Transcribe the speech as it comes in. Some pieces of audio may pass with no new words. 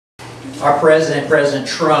Our president, President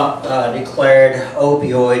Trump, declared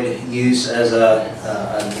opioid use as a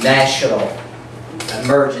national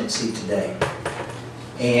emergency today.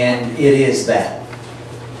 And it is that.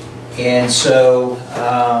 And so,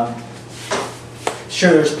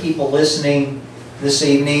 sure there's people listening this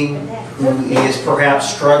evening who is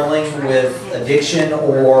perhaps struggling with addiction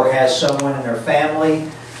or has someone in their family,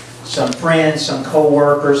 some friends, some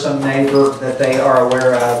co-worker, some neighbor that they are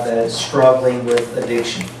aware of that is struggling with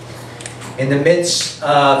addiction. In the midst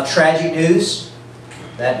of tragic news,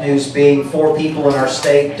 that news being 4 people in our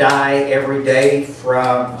state die every day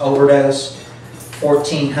from overdose,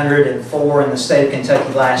 1,404 in the state of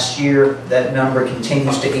Kentucky last year. That number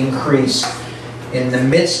continues to increase. In the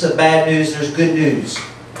midst of bad news, there's good news.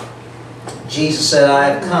 Jesus said, I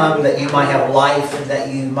have come that you might have life and that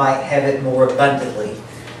you might have it more abundantly.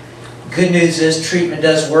 Good news is treatment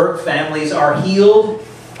does work. Families are healed.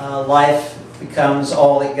 Life becomes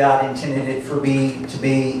all that God intended it to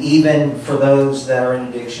be, even for those that are in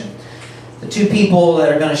addiction. The 2 people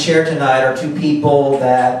that are going to share tonight are 2 people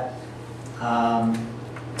that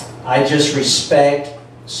I just respect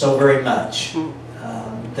so very much.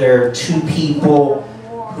 They're 2 people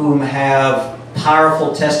whom have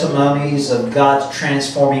powerful testimonies of God's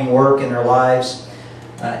transforming work in their lives.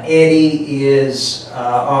 Eddie is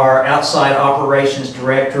our outside operations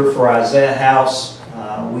director for Isaiah House.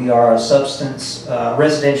 We are a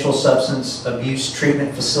residential substance abuse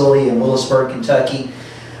treatment facility in Willisburg, Kentucky.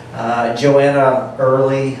 Joanna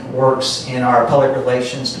Early works in our public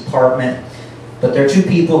relations department. But they're 2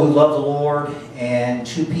 people who love the Lord and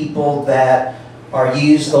 2 people that are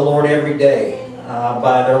used the Lord every day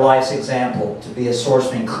by their life's example to be a source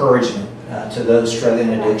of encouragement to those struggling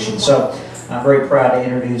in addiction. So I'm very proud to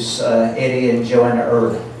introduce Eddie and Joanna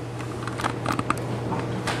Early.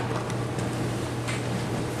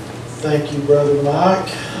 Thank you, Brother Mike.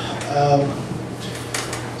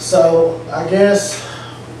 So I guess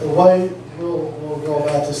the way we'll go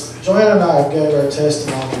about this, Joanna and I have gave our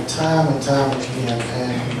testimony time and time again,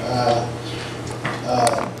 and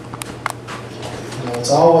you know, it's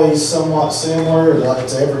always somewhat similar, like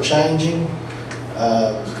it's ever changing,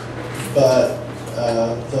 but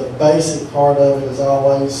the basic part of it is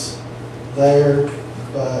always there.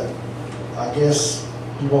 But I guess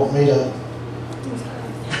you want me to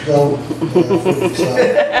go,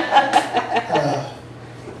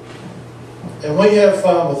 and we have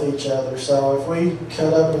fun with each other. So if we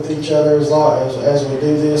cut up with each other as we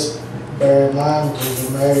do this, bear in mind we've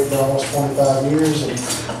been married for almost 25 years, and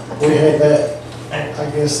we had that, I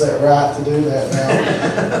guess, that right to do that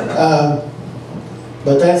now.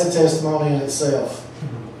 But that's a testimony in itself.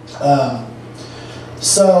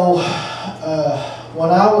 When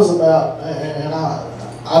I was about, and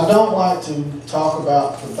I don't like to talk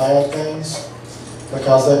about the bad things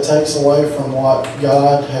because that takes away from what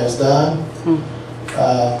God has done,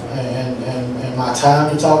 and my time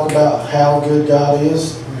to talk about how good God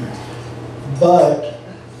is. But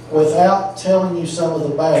without telling you some of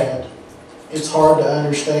the bad, it's hard to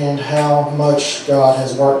understand how much God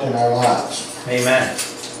has worked in our lives. Amen.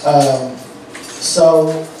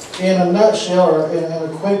 So, in a nutshell, or in a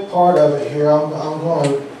quick part of it here, I'm going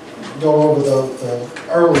to go over the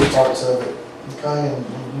early parts of it, okay? And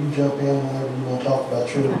you jump in whenever you want to talk about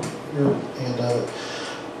your end of it.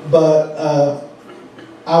 But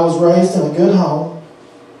I was raised in a good home.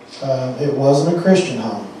 It wasn't a Christian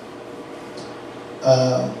home.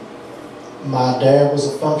 My dad was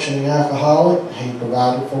a functioning alcoholic. He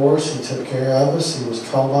provided for us. He took care of us. He was a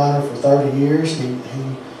co-liner for 30 years.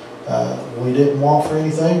 We didn't want for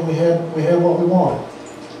anything. We had what we wanted.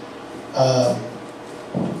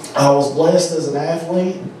 I was blessed as an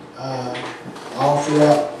athlete all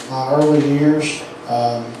throughout my early years.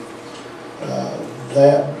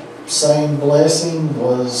 That same blessing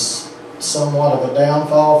was somewhat of a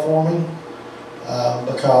downfall for me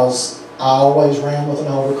because I always ran with an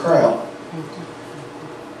older crowd.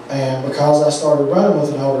 And because I started running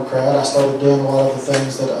with an older crowd, I started doing a lot of the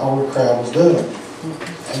things that the older crowd was doing.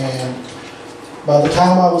 And by the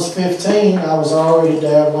time I was 15, I was already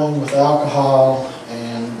dabbling with alcohol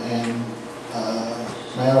and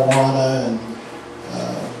marijuana,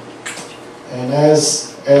 and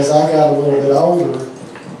as I got a little bit older,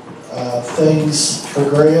 things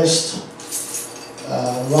progressed.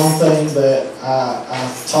 One thing that I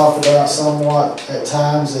talk about somewhat at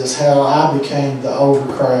times is how I became the older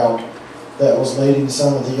crowd that was leading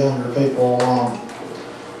some of the younger people along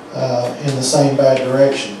in the same bad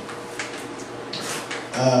direction.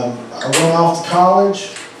 I went off to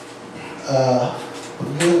college.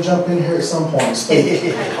 I'm going to jump in here at some point.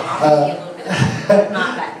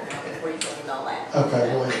 Not background before you go into all that.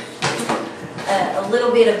 Okay, go ahead.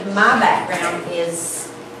 little bit of my background is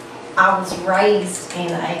I was raised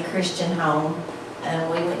in a Christian home.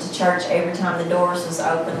 We went to church every time the doors was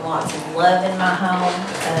open, lots of love in my home.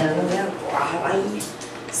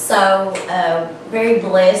 So very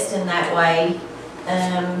blessed in that way.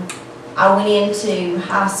 I went into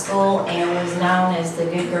high school and was known as the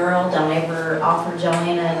good girl. Don't ever offer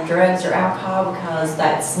Joanna drugs or alcohol because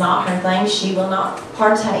that's not her thing. She will not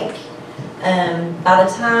partake. By the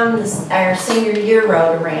time our senior year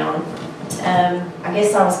rolled around, I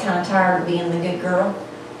guess I was kind of tired of being the good girl.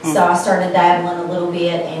 So I started dabbling a little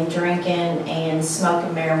bit and drinking and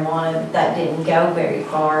smoking marijuana. That didn't go very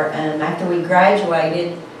far. After we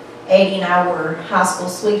graduated, Eddie and I were high school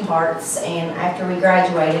sweethearts, and after we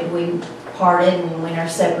graduated, we parted and went our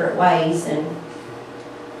separate ways. And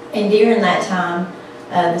during that time,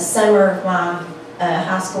 the summer of my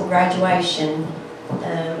high school graduation,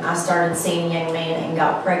 I started seeing a young man and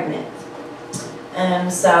got pregnant.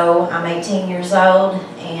 So I'm 18 years old,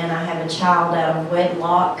 and I have a child out of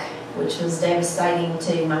wedlock, which was devastating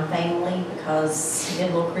to my family because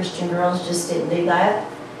good little Christian girls just didn't do that.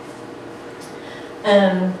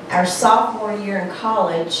 Our sophomore year in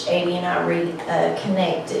college, Eddie and I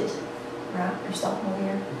reconnected, right? Our sophomore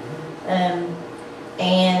year.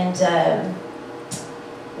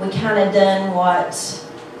 We kind of done what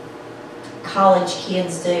college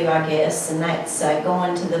kids do, I guess, and that's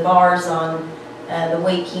going to the bars on the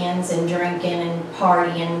weekends and drinking and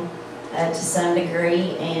partying to some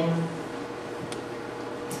degree. And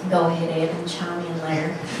go ahead, Ed, and chime in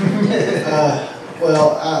there.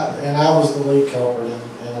 Well, I was the lead culprit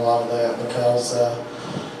in a lot of that because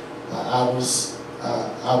I was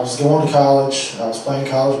going to college. I was playing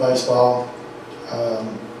college baseball,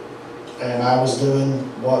 and I was doing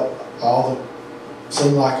what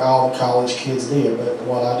seemed like all the college kids did. But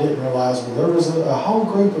what I didn't realize was there was a whole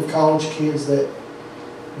group of college kids that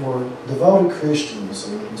were devoted Christians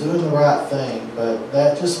and doing the right thing, but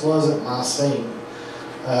that just wasn't my scene.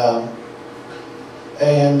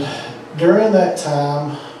 And during that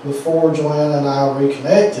time, before Joanna and I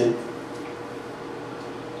reconnected,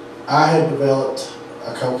 I had developed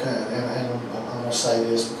a cocaine, and I'm going to say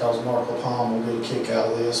this because Mark LaPalm will get a kick out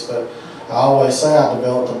of this, but I always say I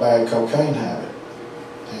developed a bad cocaine habit.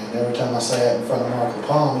 And every time I say that in front of Mark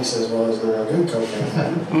LaPalm, he says, well, is there a good cocaine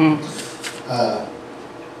habit?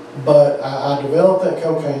 But I developed that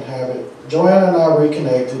cocaine habit. Joanna and I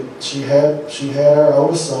reconnected. She had our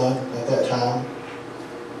oldest son at that time.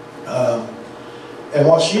 And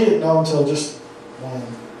what she didn't know until just a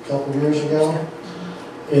couple years ago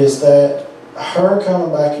is that her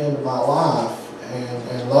coming back into my life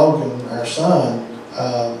and Logan, our son,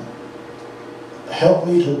 helped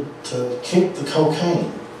me to kick the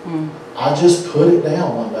cocaine. I just put it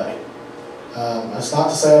down one day. That's not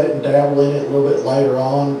to say I didn't dabble in it a little bit later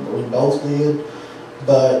on. We both did.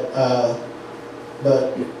 But I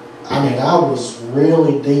mean, I was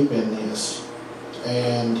really deep in this.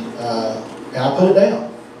 And I put it down.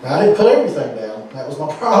 Now, I didn't put everything down. That was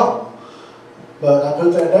my problem. But I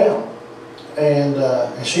put that down. And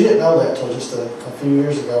she didn't know that until just a few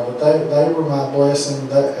years ago. But they were my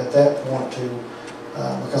blessing at that point too.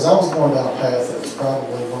 Because I was going down a path that was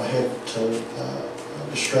probably going to head to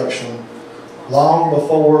destruction long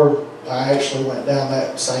before I actually went down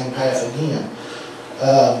that same path again.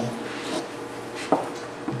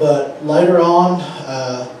 But later on,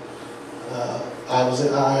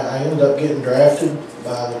 I ended up getting drafted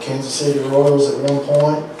by the Kansas City Royals at one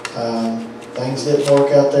point. Things didn't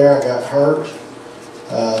work out there. I got hurt.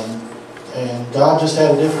 And God just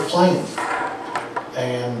had a different plan.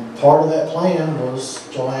 And part of that plan was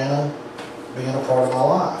Joanna being a part of my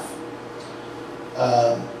life.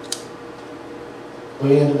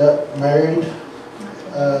 We ended up married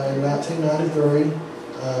in 1993.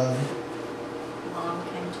 Mom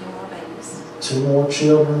came 2 more babies. 2 more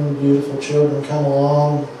children, beautiful children come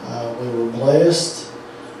along. We were blessed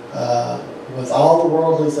with all the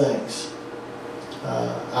worldly things.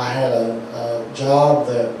 I had a job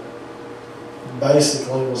that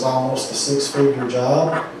basically was almost a 6-figure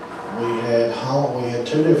job. We had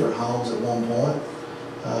 2 different homes at one point.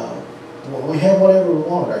 We had whatever we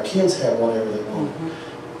wanted. Our kids had whatever they wanted.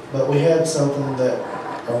 But we had something we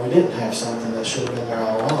didn't have something that should have been there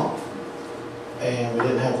all along. And we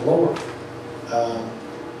didn't have the Lord.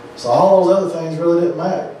 So all those other things really didn't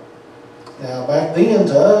matter. Now back then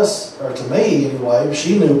to us, or to me anyway,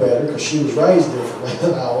 she knew better because she was raised differently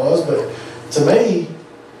than I was, but to me,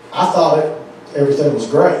 I thought everything was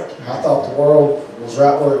great. I thought the world was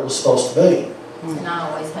right where it was supposed to be. And I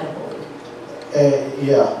always had a void.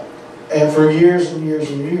 Yeah. And for years and years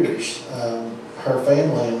and years, her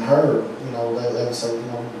family and her, you know, they would say, you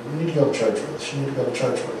know, you need to go to church with us. You need to go to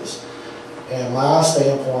church with us. And my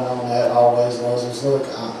standpoint on that always was look,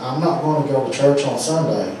 I'm not going to go to church on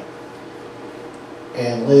Sunday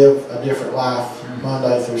and live a different life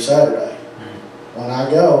Monday through Saturday. When I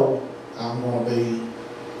go, I'm going to be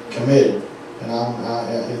committed,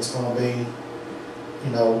 and it's going to be,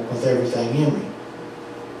 you know, with everything in me.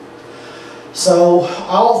 So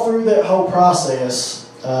all through that whole process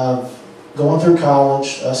of going through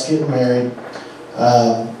college, us getting married,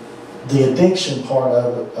 the addiction part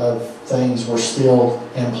of things were still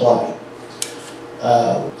in play.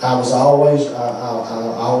 I was always,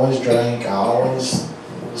 I always drank, I always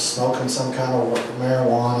was smoking some kind of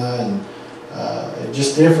marijuana and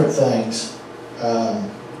just different things. And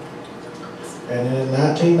in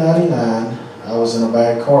 1999, I was in a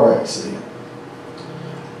bad car accident.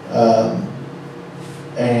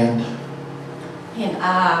 And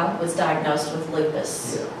I was diagnosed with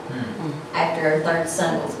lupus. Yeah. After our third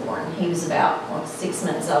son was born. He was about 6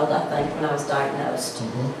 months old, I think, when I was diagnosed.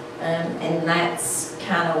 And that's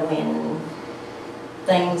kind of when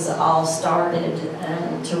things all started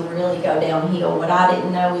to really go downhill. What I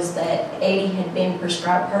didn't know is that Eddie had been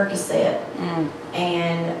prescribed Percocet,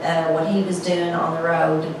 and what he was doing on the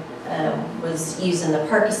road was using the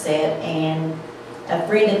Percocet, and a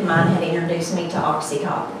friend of mine had introduced me to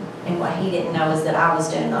Oxycontin. And what he didn't know is that I was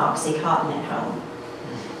doing the Oxycontin at home.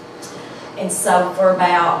 And so for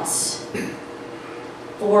about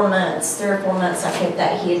 4 months, 3 or 4 months, I kept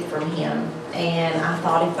that hid from him. And I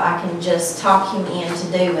thought if I can just talk him into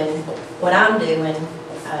doing what I'm doing,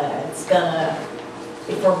 it's gonna,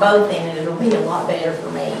 if we're both in it, it'll be a lot better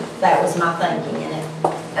for me. That was my thinking in it.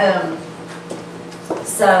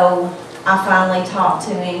 So I finally talked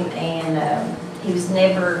to him, and he was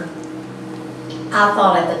never, I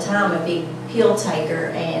thought at the time, a big pill taker,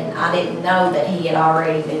 and I didn't know that he had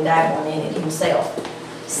already been dabbling in it himself.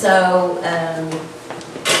 So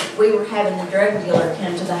we were having the drug dealer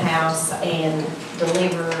come to the house and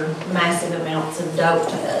deliver massive amounts of dope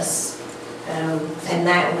to us. And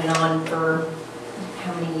that went on for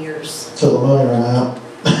how many years? Till the money ran out.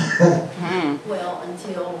 Well,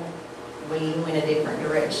 until we went a different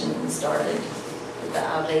direction and started with the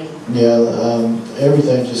IV. Yeah,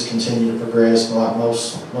 everything just continued to progress like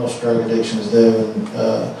most drug addictions do.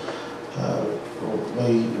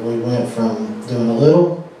 And we went from doing a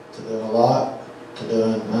little to doing a lot to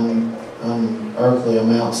doing unearthly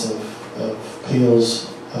amounts of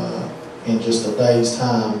pills in just a day's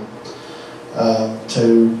time,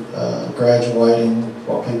 to graduating,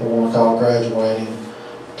 what people want to call graduating,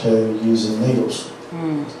 to using needles.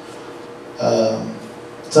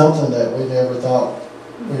 Something that we never thought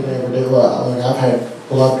we'd ever do. I mean, I've had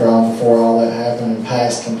blood drawn before all that happened and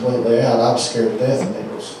passed completely out. I was scared to death of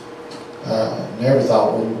needles. Never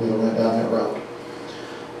thought we went down that road.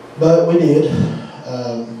 But we did.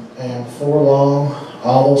 And before long,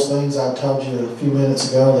 all those things I told you a few minutes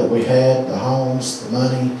ago that we had, the homes, the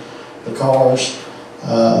money, the cars,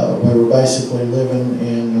 we were basically living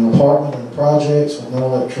in an apartment in the projects with no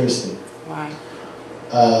electricity. Right.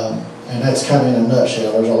 And that's kind of in a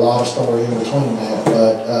nutshell. There's a lot of story in between that,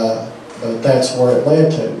 but that's where it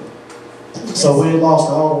led to. So we had lost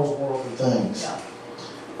all those worldly things.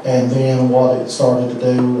 And then what it started to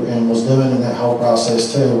do and was doing in that whole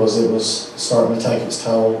process too was it was starting to take its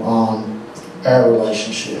toll on our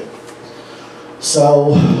relationship.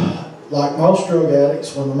 So, like most drug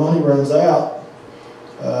addicts, when the money runs out,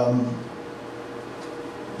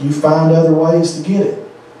 you find other ways to get it.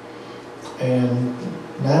 And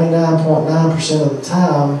 99.9% of the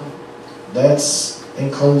time, that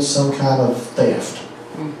includes some kind of theft.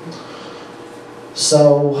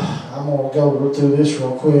 So, I'm going to go through this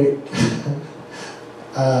real quick.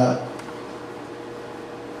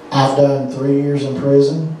 I've done 3 years in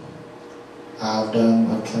prison. I've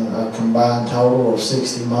done a combined total of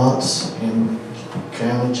 60 months in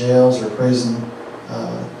county jails or prison,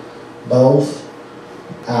 both.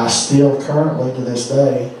 I still currently, to this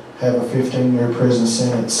day, have a 15-year prison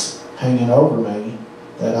sentence hanging over me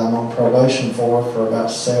that I'm on probation for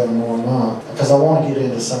about 7 more months. Because I want to get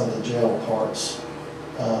into some of the jail parts,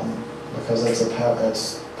 because that's a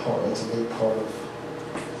big part of.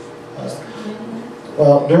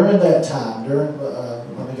 Well, during that time,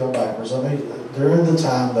 let me go backwards. During the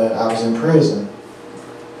time that I was in prison,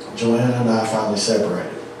 Joanna and I finally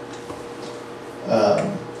separated,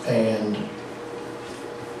 and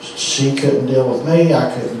she couldn't deal with me. I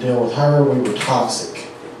couldn't deal with her. We were toxic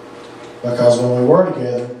because when we were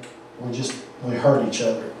together, we hurt each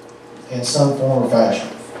other in some form or fashion.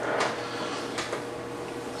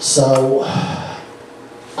 So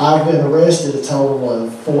I've been arrested a total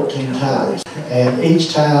of 14 times. And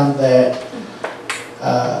each time that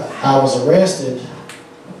I was arrested,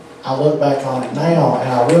 I look back on it now and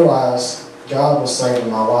I realize God was saving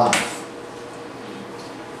my life.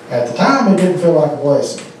 At the time, it didn't feel like a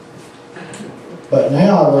blessing. But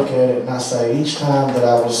now I look at it and I say, each time that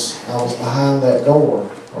I was behind that door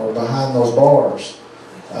or behind those bars,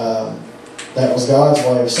 that was God's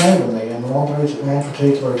way of saving me. And one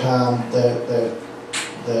particular time that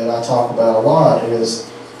I talk about a lot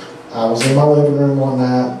is I was in my living room one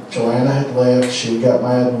night. Joanna had left. She got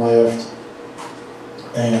mad and left.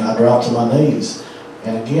 And I dropped to my knees.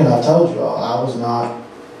 And again, I told you all, I was not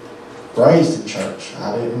raised in church.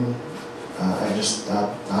 I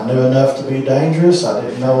knew enough to be dangerous. I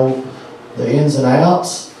didn't know the ins and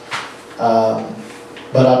outs.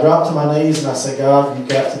 But I dropped to my knees and I said, God, you've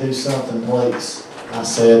got to do something, please. I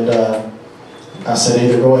said,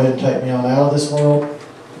 either go ahead and take me on out of this world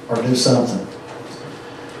or do something.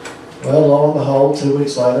 Well, lo and behold, 2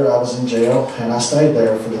 weeks later, I was in jail and I stayed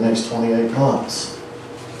there for the next 28 months.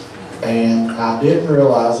 And I didn't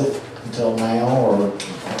realize it until now or a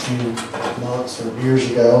few months or years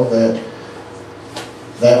ago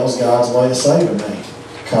that was God's way of saving me.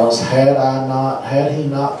 Because had He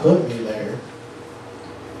not put me there,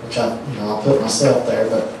 which I put myself there,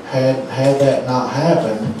 but had that not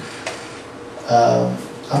happened,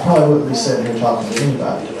 I probably wouldn't be sitting here talking to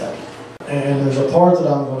anybody today. And there's a part that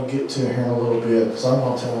I'm going to get to here in a little bit, because I'm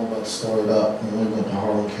going to tell them about the story about when we went to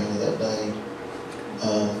Harlan County that day.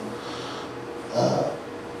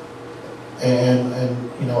 And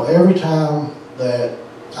every time that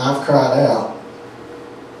I've cried out,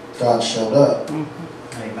 God showed up.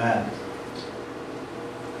 Amen.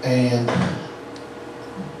 And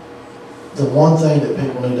the one thing that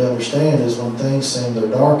people need to understand is when things seem their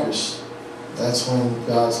darkest, that's when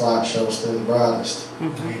God's light shows through the brightest.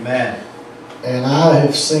 Amen. And I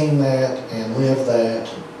have seen that and lived that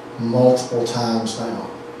multiple times now.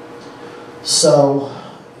 So,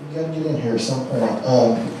 you got to get in here at some point.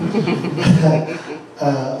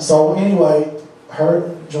 So anyway,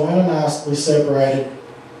 Joanna and I, we separated.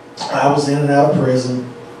 I was in and out of prison.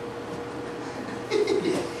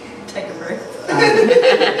 Take a breath.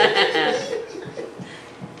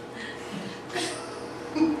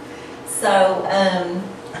 So,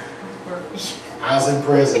 I was in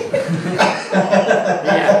prison.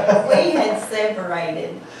 we had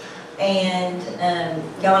separated and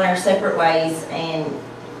gone our separate ways, and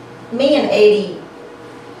me and Eddie,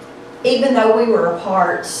 even though we were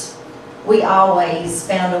apart, we always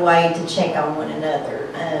found a way to check on one another.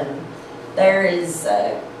 There is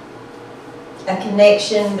a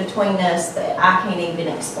connection between us that I can't even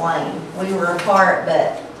explain. We were apart,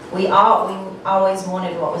 but we always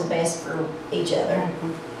wanted what was best for each other.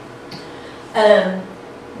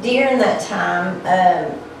 During that time,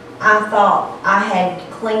 I thought I had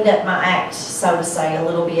cleaned up my act, so to say, a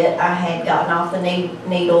little bit. I had gotten off the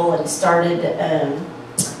needle and started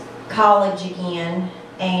college again,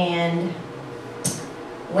 and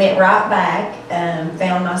went right back,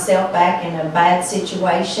 found myself back in a bad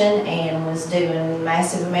situation and was doing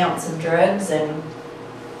massive amounts of drugs, and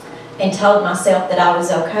told myself that I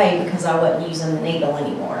was okay because I wasn't using the needle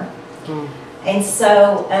anymore. And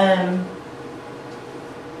so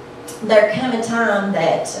there came a time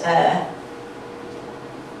that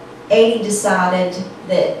Eddie decided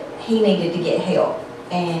that he needed to get help,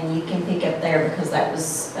 and you can pick up there because that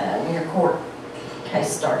was when your court case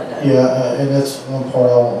started up. Yeah, and that's one part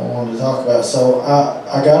I wanted to talk about. So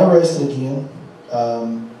I got arrested again.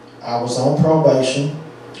 I was on probation,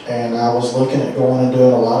 and I was looking at going and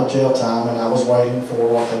doing a lot of jail time, and I was waiting for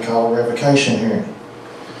what they call a revocation hearing.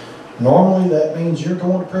 Normally that means you're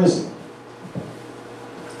going to prison.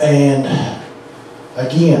 And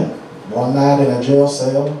again, one night in a jail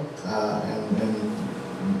cell, and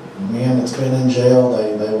men that's been in jail,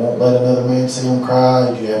 they won't let another man see them cry.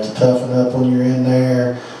 You have to toughen up when you're in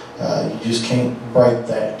there. You just can't break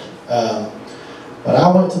that. But I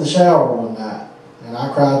went to the shower one night, and I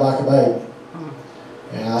cried like a baby.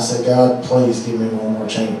 And I said, God, please give me one more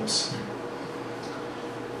chance.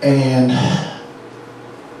 And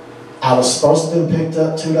I was supposed to be picked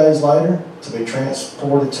up 2 days later to be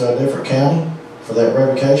transported to a different county for that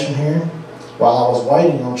revocation hearing, while I was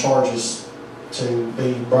waiting on charges to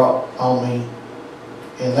be brought on me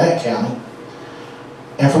in that county.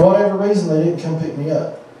 And for whatever reason, they didn't come pick me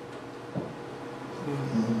up.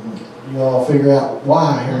 You all figure out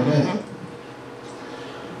why here in a minute.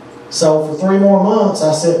 So for 3 more months,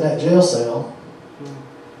 I sat in that jail cell,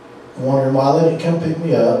 wondering why they didn't come pick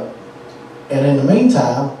me up. And in the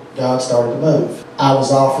meantime, God started to move. I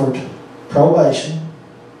was offered probation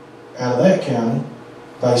out of that county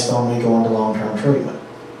based on me going to long-term treatment.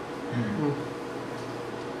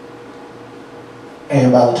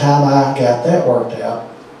 And by the time I got that worked out,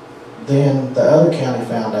 then the other county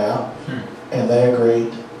found out, and they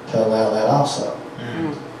agreed to allow that also.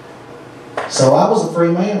 So I was a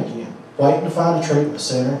free man again, waiting to find a treatment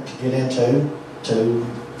center to get into to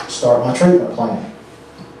start my treatment plan.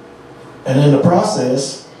 And in the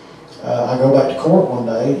process, I go back to court one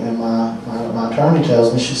day, and my attorney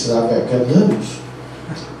tells me, she says, I've got good news.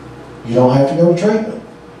 You don't have to go to treatment.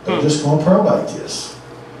 They're just going to probate this.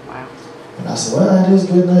 Wow. And I said, well, that is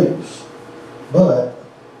good news, but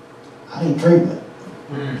I need treatment,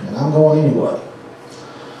 and I'm going anyway.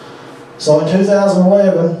 So in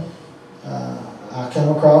 2011, I come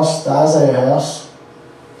across the Isaiah House,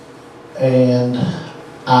 and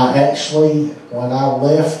I actually, when I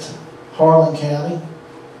left Harlan County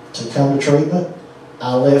to come to treatment,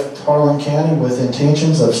 I left Harlan County with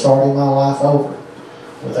intentions of starting my life over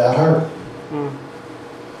without her.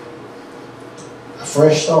 A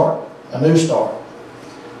fresh start, a new start.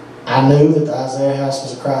 I knew that the Isaiah House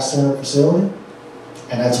was a Christ-centered facility,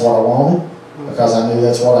 and that's what I wanted, because I knew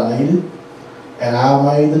that's what I needed. And I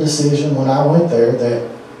made the decision when I went there that,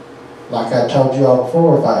 like I told you all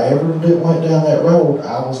before, if I ever went down that road,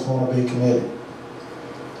 I was going to be committed.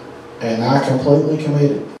 And I completely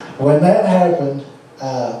committed. When that happened,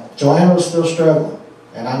 Joanna was still struggling,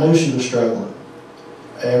 and I knew she was struggling.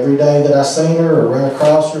 Every day that I seen her or ran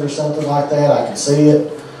across her or something like that, I could see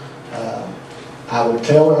it. I would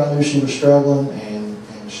tell her I knew she was struggling, and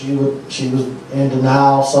she was in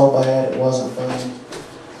denial so bad it wasn't funny.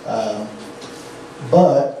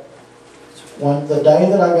 But when the day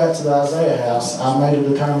that I got to the Isaiah House, I made a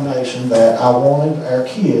determination that I wanted our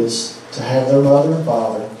kids to have their mother and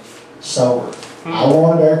father sober. I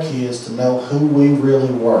wanted our kids to know who we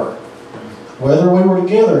really were. Whether we were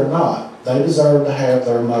together or not, they deserved to have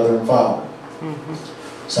their mother and father.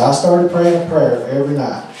 So I started praying a prayer every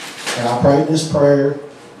night. And I prayed this prayer.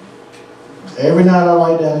 Every night I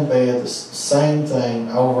lay down in bed, the same thing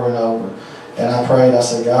over and over. And I prayed, I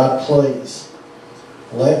said, God, please,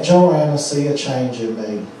 let Joanna see a change in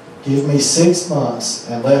me. Give me 6 months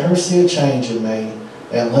and let her see a change in me,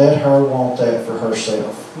 and let her want that for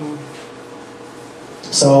herself.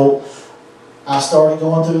 So I started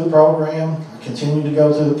going through the program. I continued to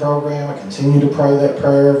go through the program. I continued to pray that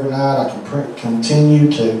prayer every night. I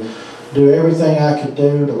continued to do everything I could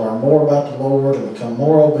do to learn more about the Lord and become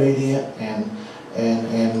more obedient,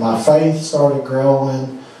 and my faith started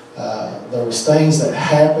growing. There was things that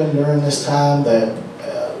happened during this time that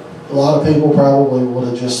a lot of people probably would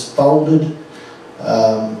have just folded,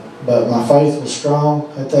 but my faith was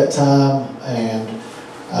strong at that time, and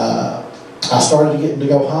I started getting to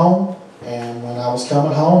go home. And when I was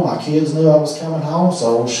coming home, my kids knew I was coming home,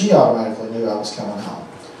 so she automatically knew I was coming home.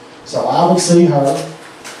 So I would see her,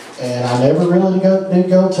 and I never really did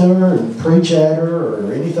go to her and preach at her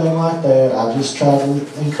or anything like that. I just tried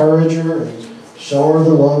to encourage her and show her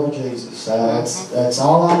the love of Jesus. That's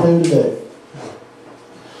all I knew to do.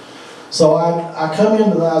 So I come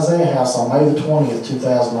into the Isaiah House on May the 20th,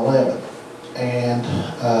 2011. And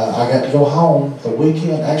I got to go home the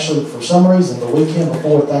weekend, actually for some reason the weekend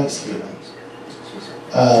before Thanksgiving.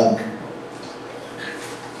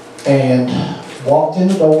 And walked in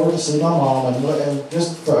the door to see my mom, and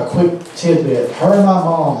just for a quick tidbit, her and my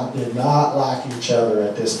mom did not like each other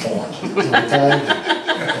at this point. Okay?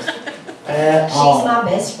 She's my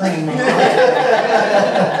best friend now.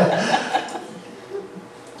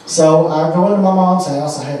 So I go into my mom's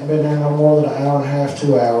house. I hadn't been there no more than an hour and a half,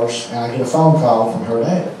 2 hours, and I get a phone call from her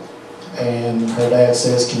dad. And her dad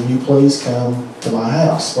says, can you please come to my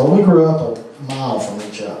house? Well, we grew up a mile from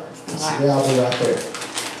each other. I said, yeah, I'll be right there.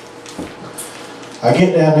 I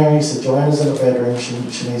get down there, and he said, Joanna's in the bedroom. She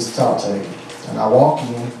needs to talk to you. And I walk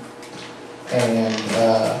in, and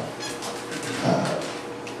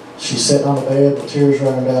she's sitting on the bed with tears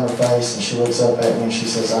running down her face, and she looks up at me and she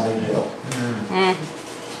says, I need help.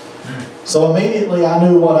 So immediately I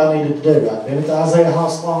knew what I needed to do. I'd been at the Isaiah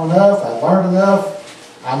House long enough, I'd learned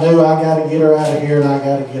enough. I knew I got to get her out of here, and I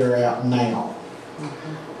got to get her out now.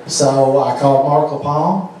 So I called Mark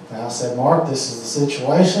LaPalm, and I said, Mark, this is the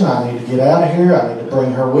situation. I need to get out of here. I need to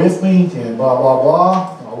bring her with me, and blah, blah,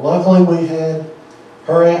 blah. Well, luckily we had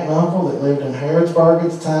her aunt and uncle that lived in Harrodsburg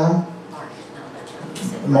at the time.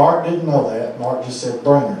 Mark didn't know that. Mark just said,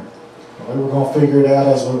 bring her. We were going to figure it out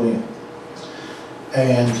as we went.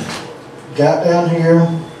 And got down here,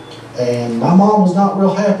 and my mom was not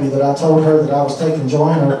real happy that I told her that I was taking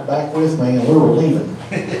Joanna back with me and we were leaving.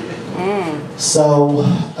 So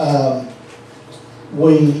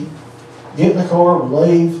we get in the car, we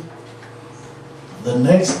leave, The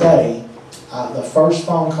next day, the first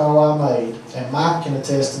phone call I made, and Mike can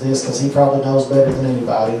attest to this because he probably knows better than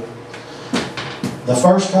anybody. The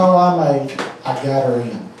first call I made, I got her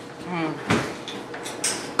in.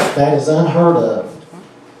 That is unheard of.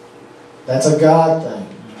 That's a God thing.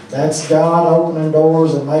 That's God opening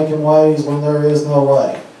doors and making ways when there is no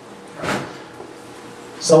way.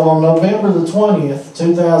 So on November the 20th,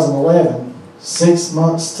 2011, 6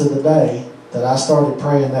 months to the day that I started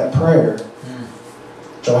praying that prayer,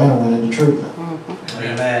 Joanna went into treatment.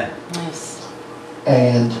 Amen. Yes.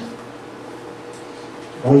 And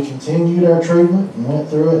we continued our treatment and went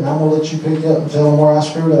through it, and I'm going to let you pick up and tell them where I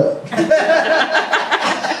screwed up.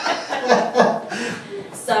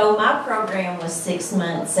 So my program was 6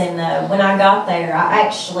 months, and when I got there, I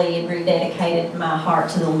actually had rededicated my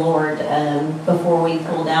heart to the Lord before we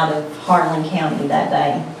pulled out of Harlan County that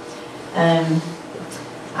day.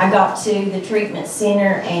 I got to the treatment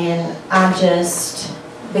center, and I just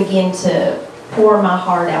began to pour my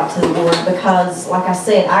heart out to the Lord because, like I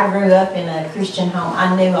said, I grew up in a Christian home.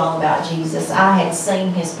 I knew all about Jesus. I had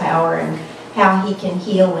seen His power and how He can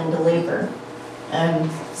heal and deliver.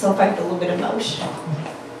 So I felt a little bit emotional.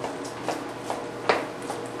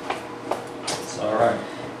 It's all right.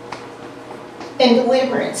 And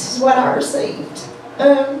deliverance is what I received.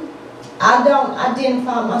 I don't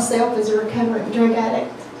identify myself as a recovering drug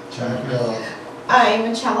addict. I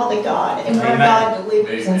am a child of God, and my Amen. God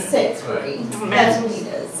delivers and sets free. That's what He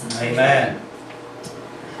does. Amen.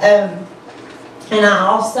 And I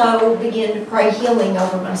also began to pray healing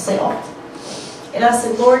over myself. And I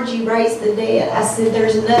said, Lord, you raised the dead. I said,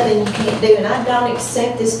 there's nothing you can't do, and I don't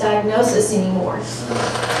accept this diagnosis anymore.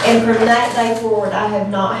 And from that day forward, I have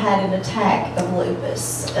not had an attack of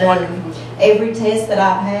lupus. Every test that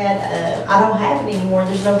I've had, I don't have it anymore.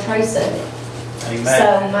 There's no trace of it. Amen.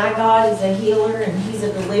 So my God is a healer, and He's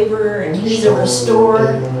a deliverer, and He's a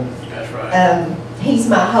restorer. That's right. He's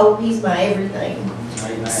my hope. He's my everything.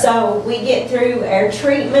 Amen. So we get through our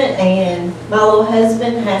treatment, and my little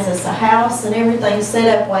husband has us a house and everything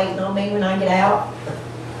set up waiting on me when I get out.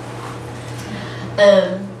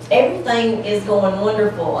 Everything is going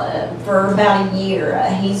wonderful for about a year.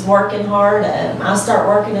 He's working hard. I start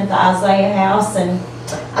working at the Isaiah house, and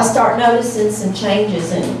I start noticing some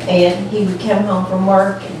changes. And Ed, he would come home from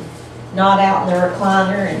work and nod out in the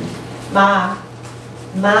recliner, and my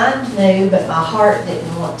mind knew, but my heart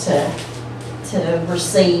didn't want to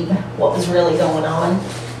receive what was really going on.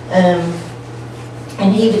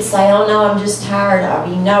 And he would say, oh no, I'm just tired.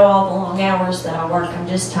 You know, all the long hours that I work, I'm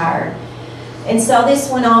just tired. And so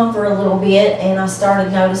this went on for a little bit, and I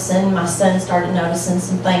started noticing, my son started noticing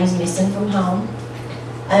some things missing from home.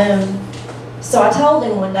 So I told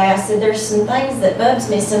him one day, I said, there's some things that Bub's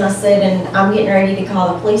missing. I said, and I'm getting ready to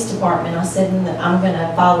call the police department. I said, and I'm going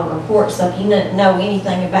to file a report, so if you know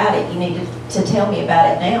anything about it, you need to tell me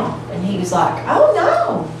about it now. And he was like, oh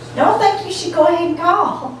no, I think you should go ahead and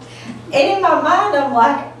call. And in my mind, I'm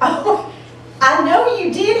like, oh, I know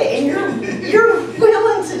you did it, and you're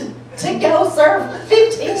willing to go serve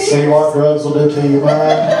 15 years. See what drugs will do to you,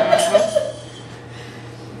 man.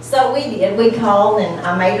 So we did. We called, and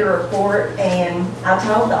I made a report, and I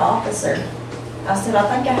told the officer, I said,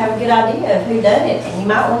 I think I have a good idea of who done it, and you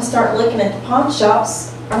might want to start looking at the pawn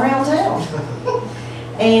shops around town.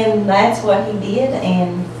 And that's what he did,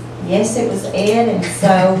 and yes, it was Ed, and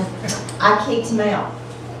so I kicked him out.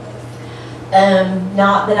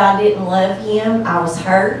 Not that I didn't love him, I was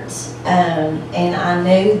hurt, and I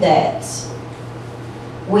knew that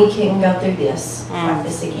we couldn't go through this like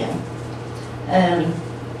this again.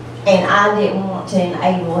 And I didn't want to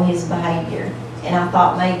enable his behavior, and I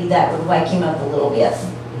thought maybe that would wake him up a little bit.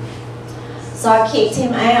 So I kicked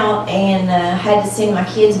him out and had to send my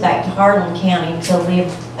kids back to Harlan County to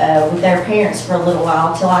live with their parents for a little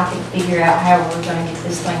while until I could figure out how we were going to get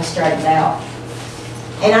this thing straightened out.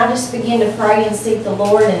 And I just began to pray and seek the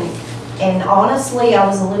Lord, and honestly, I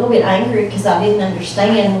was a little bit angry because I didn't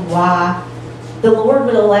understand why the Lord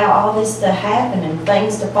would allow all this to happen and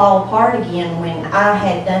things to fall apart again when I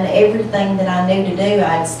had done everything that I knew to do.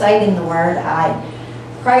 I had stayed in the Word. I had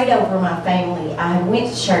prayed over my family. I had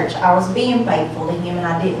went to church. I was being faithful to Him, and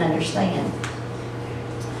I didn't understand.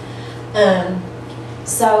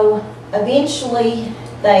 So eventually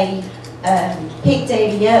they picked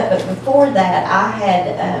Eddie up, but before that I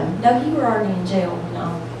had, no, you were already in jail,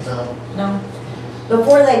 no.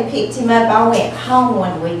 Before they picked him up, I went home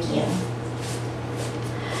one weekend.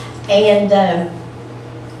 And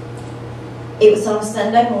it was on a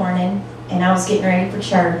Sunday morning, and I was getting ready for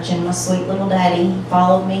church, and my sweet little daddy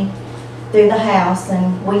followed me through the house,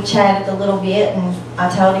 and we chatted a little bit, and I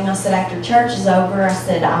told him, I said, after church is over, I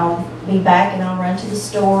said, I'll be back and I'll run to the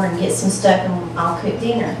store and get some stuff and I'll cook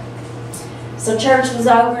dinner. So church was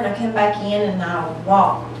over and I come back in and I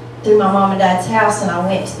walked through my mom and dad's house and I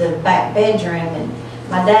went to the back bedroom, and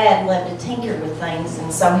my dad loved to tinker with things,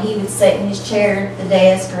 and so he would sit in his chair at the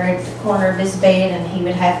desk or at the corner of his bed and he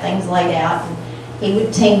would have things laid out and he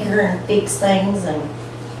would tinker and fix things. And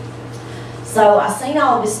so I seen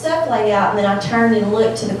all of his stuff laid out, and then I turned and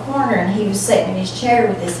looked to the corner and he was sitting in his chair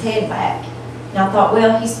with his head back. And I thought,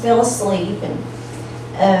 well, he's fell asleep, and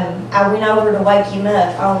I went over to wake him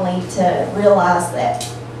up only to realize that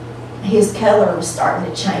his color was starting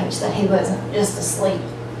to change, that he wasn't just asleep.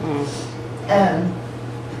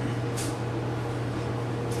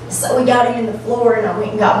 So we got him in the floor and I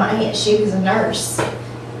went and got my aunt. She was a nurse.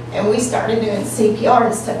 And we started doing CPR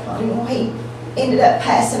and stuff on him. Well, he ended up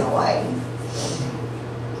passing away.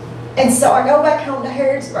 And so I go back home to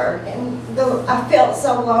Harrodsburg, and I felt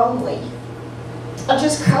so lonely. I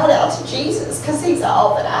just cried out to Jesus because he's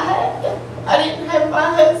all that I had. I didn't have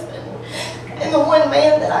my husband and the one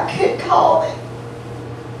man that I could call it.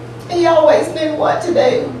 He always knew what to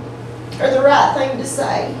do or the right thing to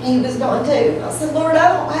say. He was going to. And I said, Lord, I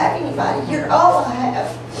don't have anybody. You're all I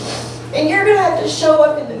have. And you're going to have to show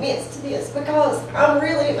up in the midst of this because I'm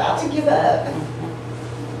really about to give up.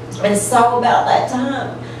 And so about that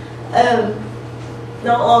time,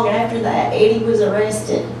 not long after that, Eddie was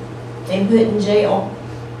arrested and put in jail.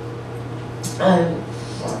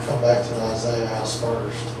 I'll come back to the Isaiah house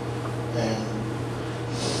first. And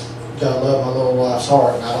God loved my little wife's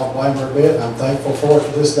heart, and I don't blame her a bit, and I'm thankful for it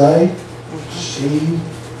to this day. She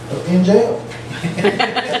put me in jail.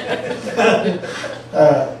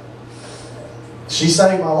 She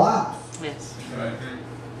saved my life. Yes. Right.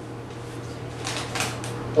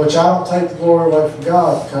 Which I don't take the glory away from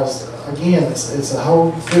God, because again, it's a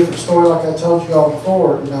whole different story. Like I told you all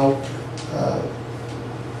before, you know,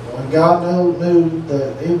 when God knew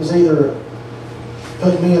that He was either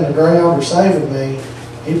putting me in the ground or saving me,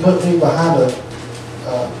 He put me behind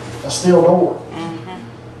a steel door.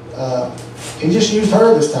 He just used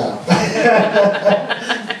her this time.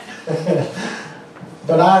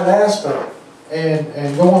 But I had asked her,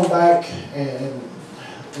 and going back, and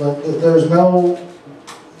there's no,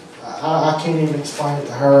 I can't even explain it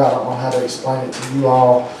to her. I don't know how to explain it to you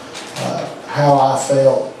all, how I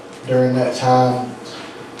felt during that time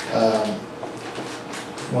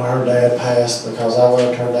when her dad passed, because I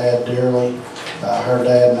loved her dad dearly. Her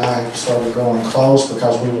dad and I started growing close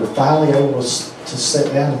because we were finally able to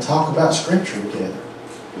sit down and talk about Scripture together.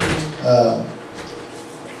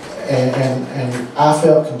 And I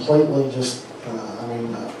felt completely just,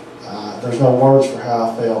 there's no words for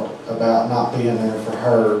how I felt about not being there for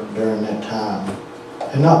her during that time,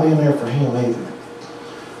 and not being there for him either.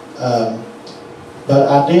 But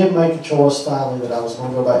I did make a choice finally that I was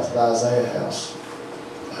going to go back to the Isaiah house.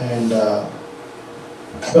 And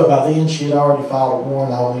but by then she had already filed a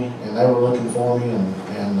warrant on me, and they were looking for me.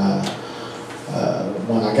 And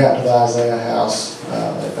when I got to the Isaiah house,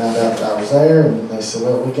 they found out that I was there, and they said,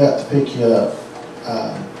 "Well, we got to pick you up."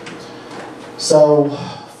 So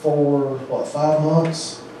for what, 5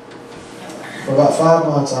 months? For about 5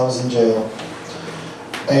 months, I was in jail,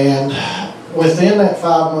 and within that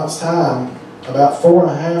 5 months' time, about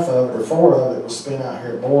 4.5 of it, or 4 of it, was spent out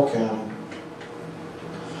here at Boyle County.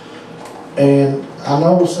 And I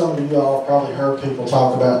know some of you all have probably heard people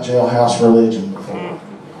talk about jailhouse religion before.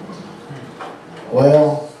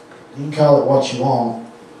 Well, you can call it what you want.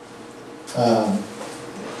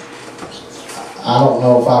 I don't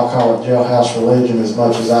know if I'll call it jailhouse religion as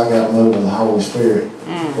much as I got a move of the Holy Spirit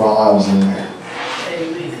while I was in there.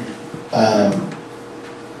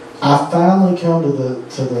 I finally come to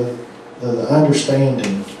the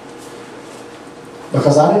understanding,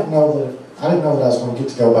 because I didn't know that I was going to get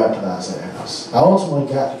to go back to the Isaiah house. I ultimately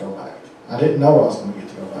got to go back. I didn't know I was going to get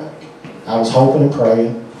to go back. I was hoping and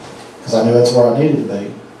praying, because I knew that's where I needed to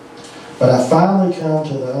be. But I finally come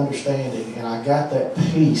to the understanding, and I got that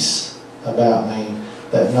peace about me,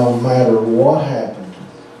 that no matter what happened,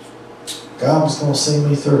 God was going to see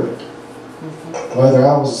me through it. Whether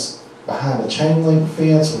I was behind a chain link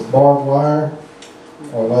fence with barbed wire,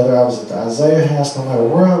 or whether I was at the Isaiah house, no matter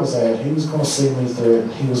where I was at, He was going to see me through it,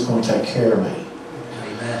 and He was going to take care of me.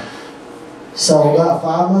 Amen. So about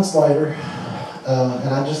 5 months later, and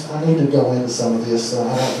I need to go into some of this, so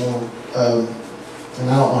I don't know, and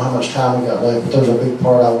I don't know how much time we got left, but there's a big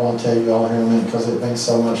part I want to tell you all here in a minute, because it means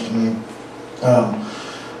so much to me.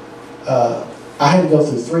 I had to go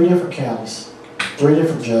through 3 different counties, 3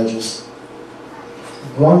 different judges,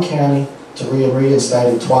 1 county to be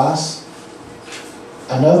reinstated twice,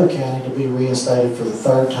 another county to be reinstated for the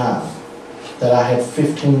 3rd time. that I had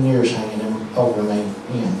 15 years hanging over me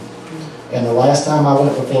in. And the last time I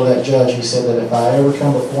went before that judge, he said that if I ever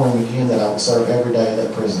come before him again, that I would serve every day of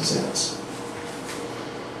that prison sentence.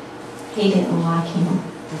 He didn't like him.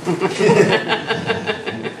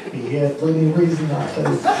 He had plenty of reason not to.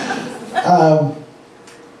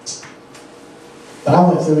 But I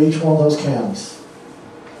went through each one of those counties,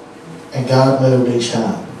 and God moved each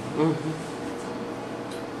time.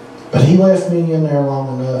 But he left me in there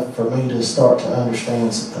long enough for me to start to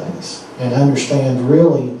understand some things, and understand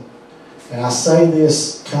really, and I say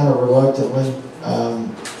this kind of reluctantly,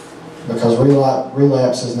 because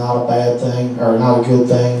relapse is not a bad thing, or not a good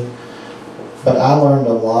thing, but I learned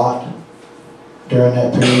a lot during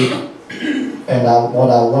that period. And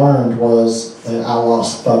what I learned was that I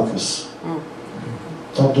lost focus.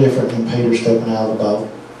 No different than Peter stepping out of the boat,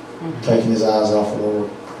 taking his eyes off the Lord.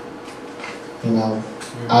 You know,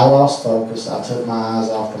 I lost focus, I took my eyes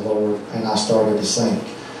off the Lord, and I started to sink.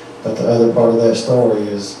 But the other part of that story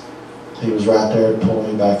is he was right there to pull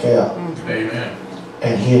me back out. Amen.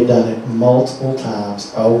 And he had done it multiple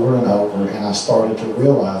times, over and over, and I started to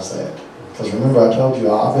realize that. Because remember I told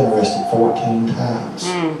you, I've been arrested 14 times.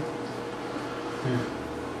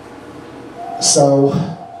 So,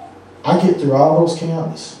 I get through all those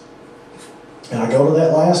counties, and I go to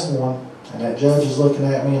that last one, and that judge is looking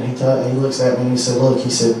at me, and he looks at me and he said, look, he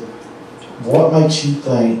said, what makes you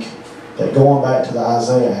think that going back to the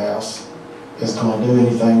Isaiah house is going to do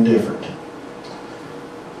anything different?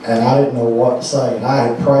 And I didn't know what to say. And I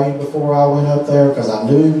had prayed before I went up there because I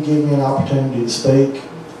knew he would give me an opportunity to speak.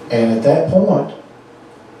 And at that point,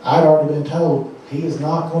 I'd already been told, he is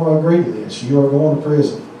not going to agree to this. You are going to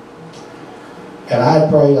prison. And I had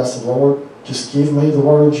prayed, I said, Lord, just give me the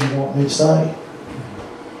words you want me to say.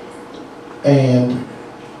 And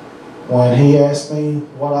when he asked me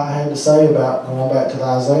what I had to say about going back to the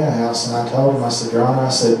Isaiah house, and I told him, I said, Your Honor, I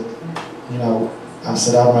said, you know, I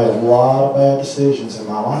said, I've made a lot of bad decisions in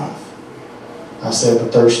my life. I said,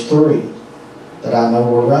 but there's 3 that I know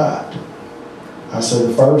were right. I said,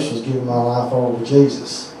 the first was giving my life over to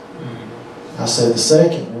Jesus. I said, the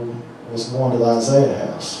second one was going to the Isaiah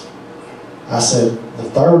house. I said, the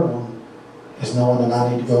third one is knowing that I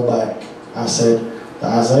need to go back. I said, the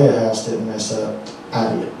Isaiah house didn't mess up.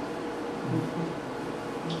 I did.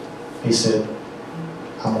 He said,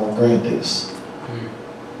 I'm going to grant this.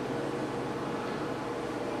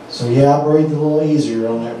 So yeah, I breathed a little easier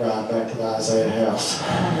on that ride back to the Isaiah house.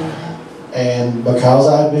 And because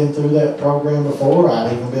I'd been through that program before,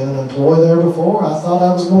 I'd even been an employee there before, I thought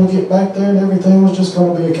I was going to get back there and everything was just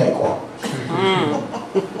going to be a cakewalk.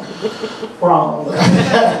 Wrong. Boy,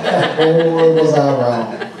 was I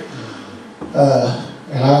wrong.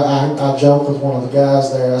 And I joked with one of the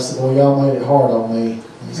guys there. I said, well, y'all made it hard on me.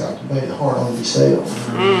 He's like, you made it hard on yourself.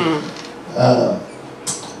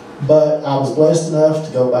 But I was blessed enough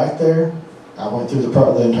to go back there. I went through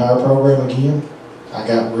the entire program again. I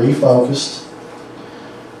got refocused.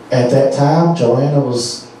 At that time, Joanna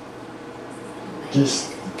was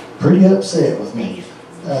just pretty upset with me.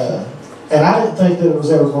 And I didn't think that it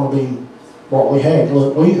was ever going to be what we had.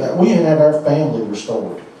 Look, we had our family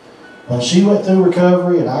restored. When she went through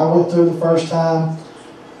recovery and I went through the first time,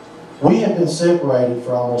 we had been separated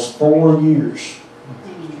for almost 4 years.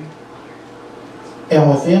 And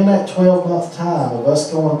within that 12-month time of us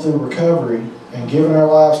going through recovery and giving our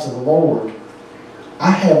lives to the Lord,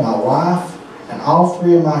 I had my wife and all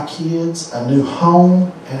 3 of my kids, a new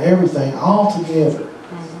home and everything all together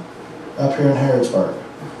up here in Harrodsburg.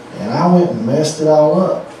 And I went and messed it all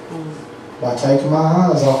up by taking my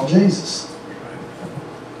eyes off of Jesus.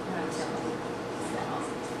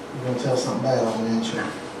 You're going to tell something bad on me, ain't you?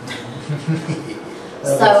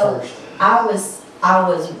 So I was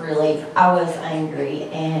angry,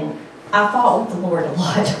 and I fought with the Lord a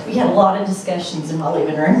lot. We had a lot of discussions in my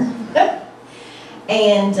living room.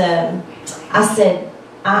 And I said,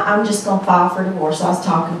 I'm just going to file for divorce. I was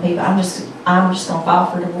talking to people, I'm just going to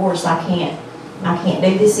file for divorce. I can't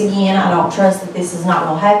do this again. I don't trust that this is not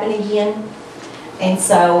going to happen again. And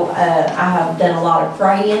so I have done a lot of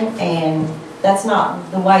praying, and that's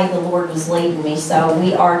not the way the Lord was leading me. So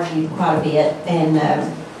we argued quite a bit, and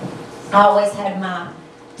I always had my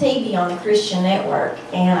TV on the Christian network,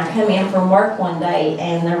 and I come in from work one day,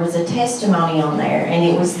 and there was a testimony on there, and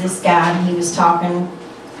it was this guy, and he was talking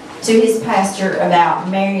to his pastor about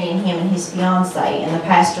marrying him and his fiancée, and the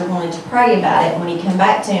pastor wanted to pray about it. When he came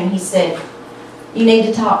back to him, he said, you need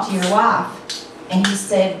to talk to your wife. And he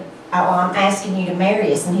said, I'm asking you to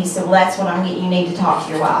marry us. And he said, well, that's what I'm getting. You need to talk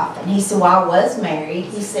to your wife. And he said, well, I was married.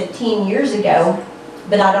 He said, 10 years ago,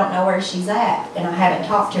 but I don't know where she's at, and I haven't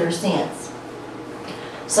talked to her since.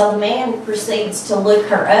 So the man proceeds to look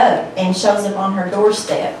her up and shows up on her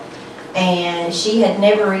doorstep. And she had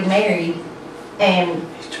never remarried, and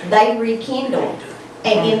they rekindled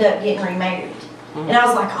and end up getting remarried. And I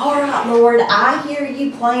was like, all right, Lord, I hear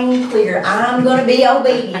you plain and clear. I'm going to be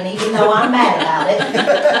obedient even though I'm mad about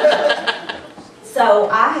it. So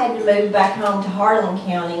I had to move back home to Harlan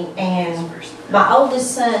County, and my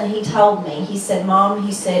oldest son, he told me, he said, Mom,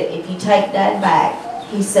 he said, if you take Dad back,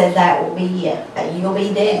 he said, that will be it. You'll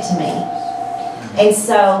be dead to me. And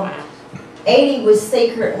so Eddie was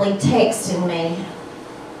secretly texting me.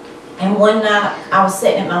 And one night I was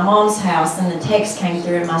sitting at my mom's house and the text came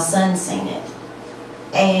through and my son seen it.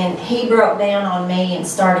 And he broke down on me and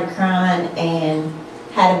started crying and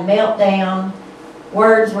had a meltdown.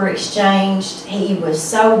 Words were exchanged. He was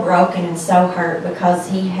so broken and so hurt because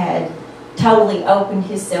he had totally opened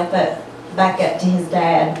himself up, back up to his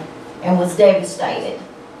dad, and was devastated.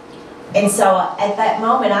 And so at that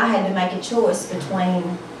moment I had to make a choice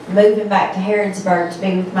between moving back to Harrodsburg to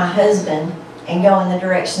be with my husband and go in the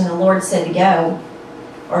direction the Lord said to go,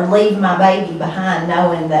 or leave my baby behind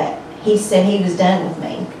knowing that He said He was done with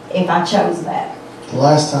me if I chose that. The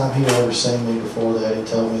last time he ever seen me before that, he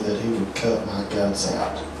told me that he would cut my guts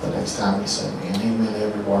out the next time he seen me, and he meant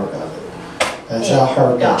every word of it. That's how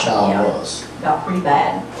hurt that child was. Got pretty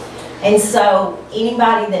bad. And so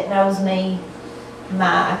anybody that knows me,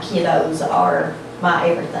 my kiddos are my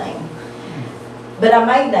everything. But I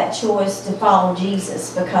made that choice to follow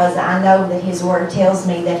Jesus because I know that His Word tells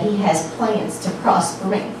me that He has plans to prosper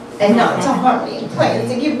me and not to harm me, and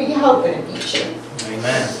plans to give me hope in the future.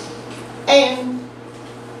 Amen. And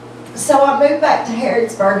so I moved back to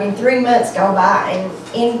Harrodsburg, and 3 months go by, and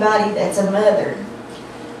anybody that's a mother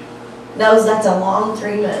knows that's a long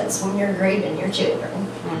 3 months when you're grieving your children.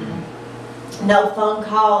 No phone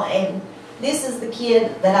call, and this is the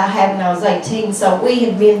kid that I had when I was 18, so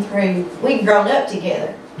we'd grown up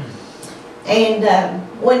together. And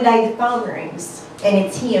one day the phone rings, and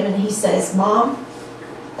it's him, and he says, Mom,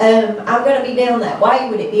 I'm going to be down that way.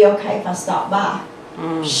 Would it be okay if I stop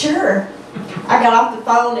by? Sure. I got off the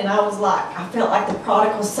phone, and I was like, I felt like the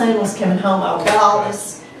prodigal son was coming home. I got all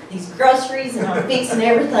these groceries, and I'm fixing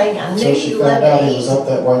everything. I knew She found out he was up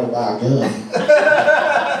that way to buy a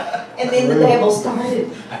gun. And then the devil started,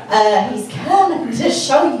 he's coming to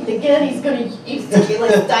show you the gun he's going to use to kill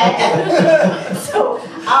his dad. So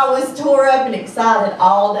I was tore up and excited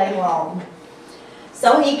all day long.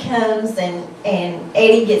 So he comes, and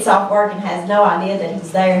Eddie gets off work and has no idea that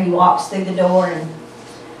he's there. He walks through the door, and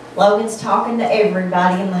Logan's talking to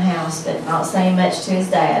everybody in the house, but not saying much to his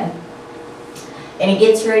dad. And he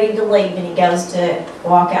gets ready to leave, and he goes to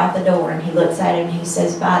walk out the door, and he looks at him, and he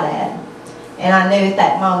says, bye, Dad. And I knew at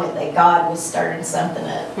that moment that God was stirring something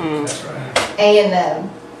up. That's right. And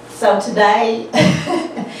so today,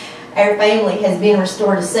 our family has been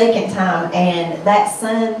restored a second time, and that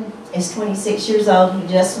son is 26 years old. He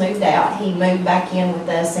just moved out. He moved back in with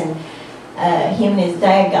us, and him and his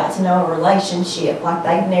dad got to know a relationship like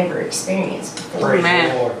they've never experienced before. Praise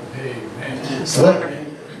Amen. the Lord. Amen. So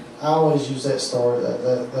I always use that story,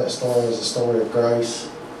 that story as a story of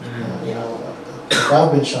grace. You know,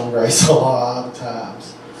 I've been shown grace a lot of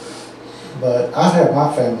times, but I've had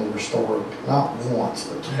my family restored not once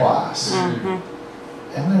but twice, and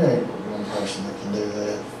there ain't one person that can do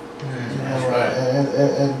that. You know, That's right.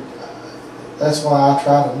 and that's why I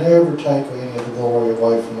try to never take any of the glory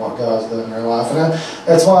away from what God's done in their life. And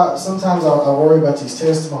that's why sometimes I worry about these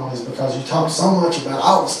testimonies, because you talk so much about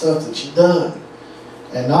all the stuff that you've done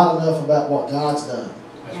and not enough about what God's done.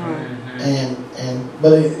 That's right.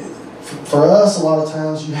 But for us, a lot of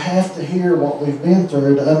times you have to hear what we've been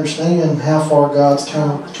through to understand how far God's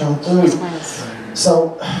come through.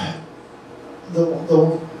 So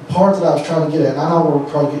the part that I was trying to get at, and I know we're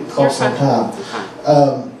probably getting close on time,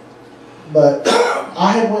 but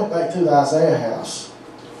I had went back to the Isaiah house,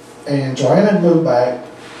 and Joanna had moved back.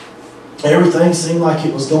 Everything seemed like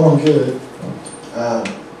it was going good,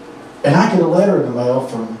 and I get a letter in the mail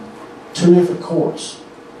from 2 different courts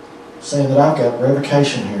saying that I've got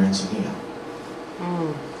revocation hearings again.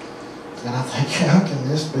 And I think, how can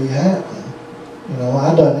this be happening? You know,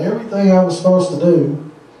 I've done everything I was supposed to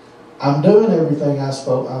do. I'm doing everything I'm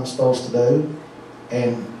supposed to do,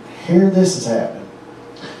 and here this is happening.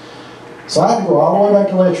 So I had to go all the way back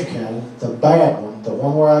to Letcher County, the bad one, the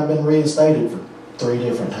one where I've been reinstated for 3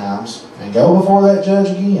 different times, and go before that judge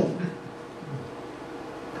again.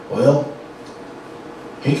 Well,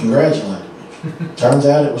 he congratulated me. Turns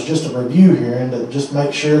out it was just a review hearing to just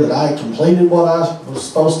make sure that I completed what I was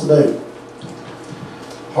supposed to do.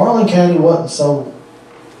 Harlan County wasn't so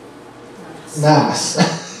nice.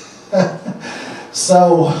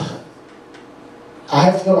 So I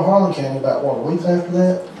have to go to Harlan County about, what, a week after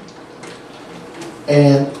that?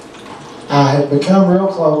 And I had become real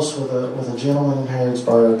close with a gentleman in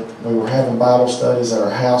Harrodsburg. We were having Bible studies at our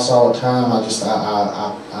house all the time.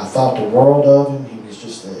 I thought the world of him. He was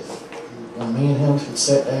just when me and him could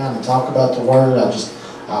sit down and talk about the Word,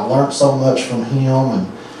 I learned so much from him.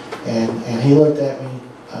 And he looked at me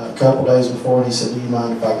a couple days before and he said, "Do you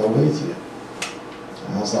mind if I go with you?"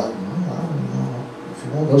 And I was like, "Well, if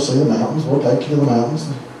you want to go see the mountains, we'll take you to the mountains."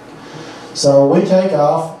 So we take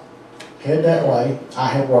off. Head that way. I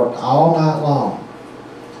had worked all night long.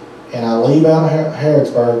 And I leave out of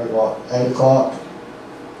Harrodsburg at what, 8 o'clock?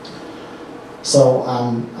 So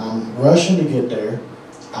I'm rushing to get there.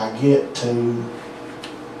 I get to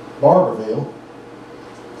Barberville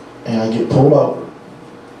and I get pulled over.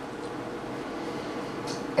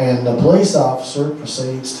 And the police officer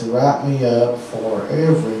proceeds to write me up for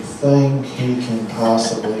everything he can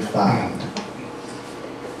possibly find.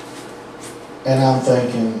 And I'm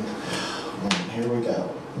thinking, here we go.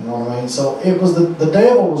 You know what I mean? So it was the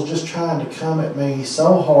devil was just trying to come at me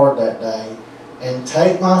so hard that day and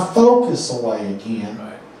take my focus away again.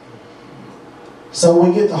 Right. So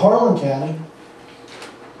we get to Harlan County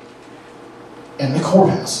and the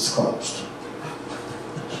courthouse is closed.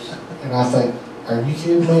 And I think, are you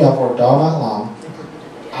kidding me? I've worked all night long.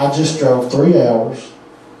 I just drove 3 hours,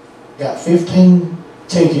 got 15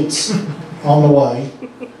 tickets on the way.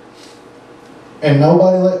 And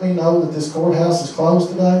nobody let me know that this courthouse is closed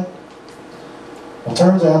today? Well,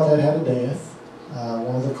 turns out that had a death.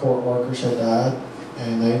 One of the court workers had died,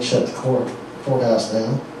 and they had shut the courthouse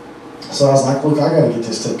down. So I was like, look, I got to get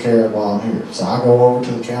this taken care of while I'm here. So I go over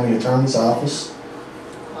to the county attorney's office.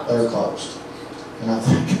 They're closed. And I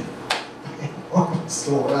think, what's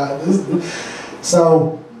going on?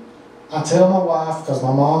 So I tell my wife, because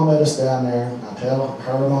my mom met us down there, I tell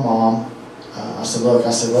her and my mom, I said, look,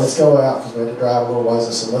 let's go out, because we had to drive a little ways.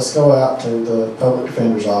 I said, let's go out to the public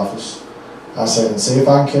defender's office. I said, and see if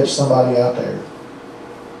I can catch somebody out there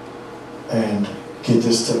and get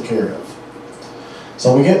this took care of.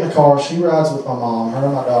 So we get in the car. She rides with my mom. Her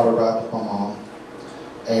and my daughter ride with my mom.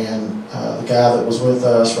 And the guy that was with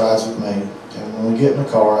us rides with me. And when we get in the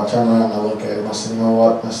car, I turn around and I look at him. I said, you know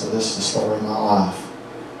what? I said, this is the story of my life.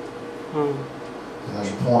 And there's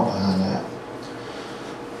a point behind that.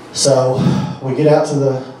 So we get out to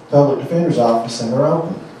the public defender's office and they're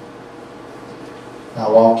open. I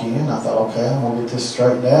walk in, I thought, okay, I'm going to get this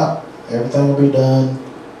straightened out. Everything will be done.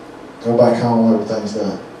 Go back home when everything's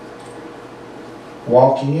done.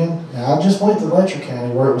 Walk in. Now I just went to Letcher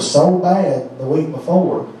County where it was so bad the week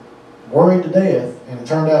before, worried to death, and it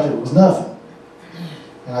turned out it was nothing.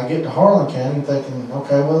 And I get to Harlan County thinking,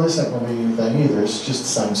 okay, well, this ain't going to be anything either. It's just the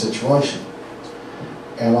same situation.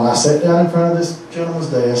 And when I sat down in front of this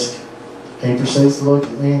gentleman's desk, he proceeds to look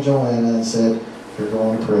at me and Joanna and said, you're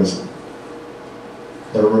going to prison.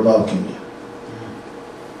 They're revoking you.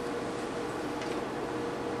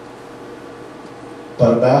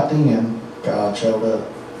 But about then, God showed up.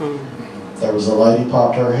 There was a lady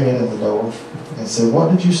popped her head in the door and said,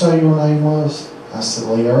 what did you say your name was? I said,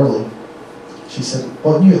 Lee Early. She said,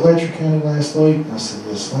 wasn't you at Letcher County last week? I said,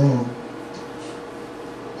 yes, ma'am.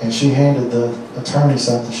 And she handed the attorney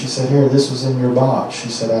something. She said, here, this was in your box. She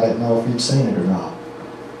said, I didn't know if you'd seen it or not.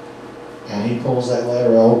 And he pulls that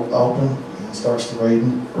letter open and starts to read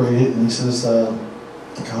it. And he says,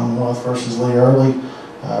 Commonwealth versus Lee Early,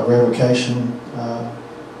 revocation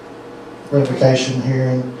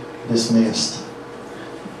hearing dismissed.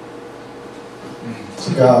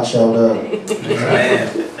 So God showed up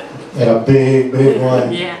in a big, big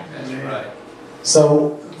way. Yeah. That's right.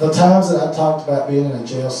 So the times that I talked about being in a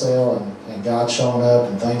jail cell and God showing up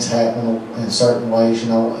and things happening in certain ways, you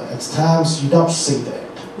know, it's times you don't see that.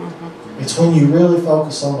 It's when you really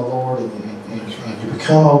focus on the Lord and you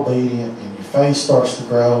become obedient and your faith starts to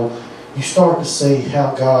grow, you start to see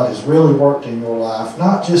how God has really worked in your life,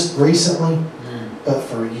 not just recently, but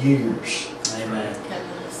for years. Amen.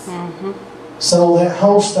 So that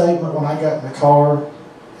whole statement when I got in the car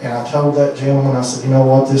and I told that gentleman, I said, you know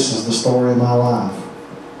what, this is the story of my life.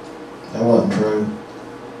 That wasn't true.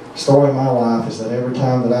 The story of my life is that every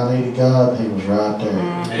time that I needed God, He was right there.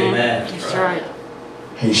 Amen. That's right.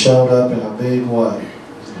 He showed up in a big way.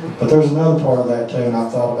 But there's another part of that too, and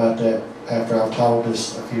I've thought about that after I've told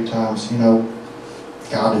this a few times. You know,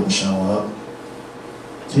 God didn't show up.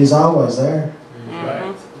 He's always there.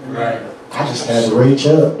 Right. Right. I just had to reach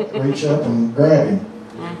up and grab Him.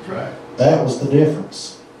 Right. That was the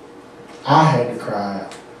difference. I had to cry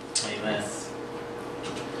out. Amen.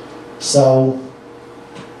 So,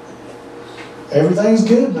 everything's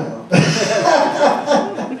good now.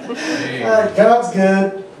 God's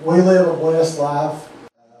good. We live a blessed life.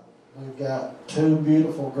 We've got 2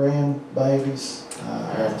 beautiful grandbabies,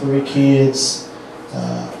 our 3 kids.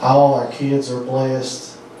 All our kids are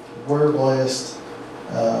blessed. We're blessed.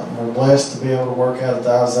 We're blessed to be able to work out at the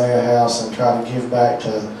Isaiah House and try to give back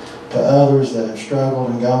to others that have struggled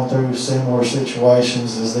and gone through similar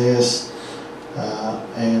situations as this.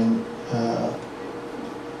 And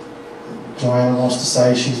Joanna wants to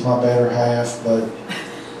say she's my better half, but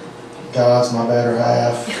God's my better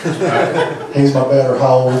half. He's my better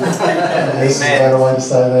whole. This is a better way to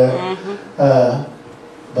say that.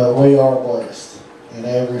 But we are blessed in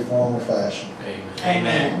every form or fashion.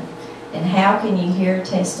 Amen. And how can you hear a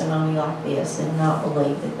testimony like this and not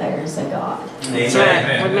believe that there is a God?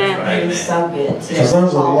 Amen. It is so good. To Because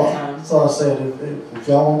there's a all lot. times. That's all I said. If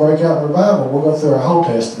y'all want to break out in revival, we'll go through our whole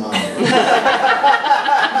testimony.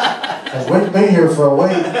 Because we could be here for a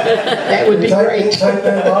week. That would be great. It take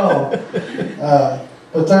that long.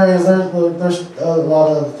 But there's a lot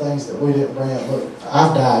of other things that we didn't bring up. Look,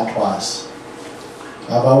 I've died twice.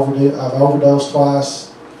 I've overdosed twice.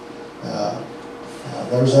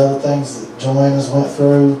 There's other things that Joanna's went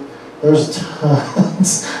through. There's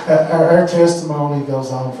tons. Our testimony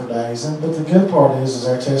goes on for days, but the good part is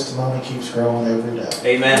our testimony keeps growing every day.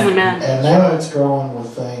 Amen. And now it's growing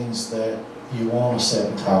with things that you want to sit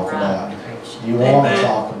and talk about. You want to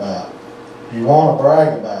talk about. You want to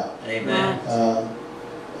brag about. Amen.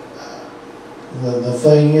 The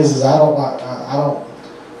thing is I don't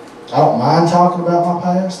mind talking about my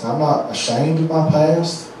past. I'm not ashamed of my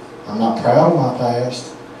past. I'm not proud of my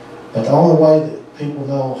past. But the only way that people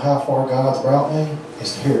know how far God's brought me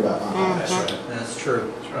is to hear about my past. That's right. That's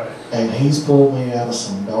true. That's right. And He's pulled me out of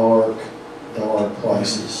some dark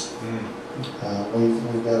places.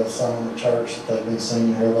 We've got a song in the church that they've been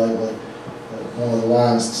singing here lately. One of the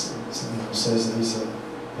lines says that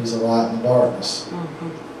he's a light in the darkness.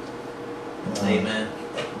 Amen.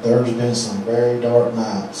 There's been some very dark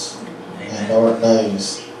nights and dark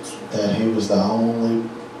days that He was the only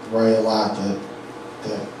ray of light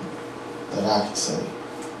that I could see.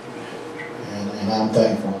 And I'm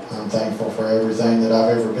thankful. I'm thankful for everything that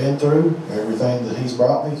I've ever been through, everything that He's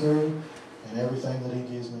brought me through, and everything that He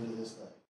gives me to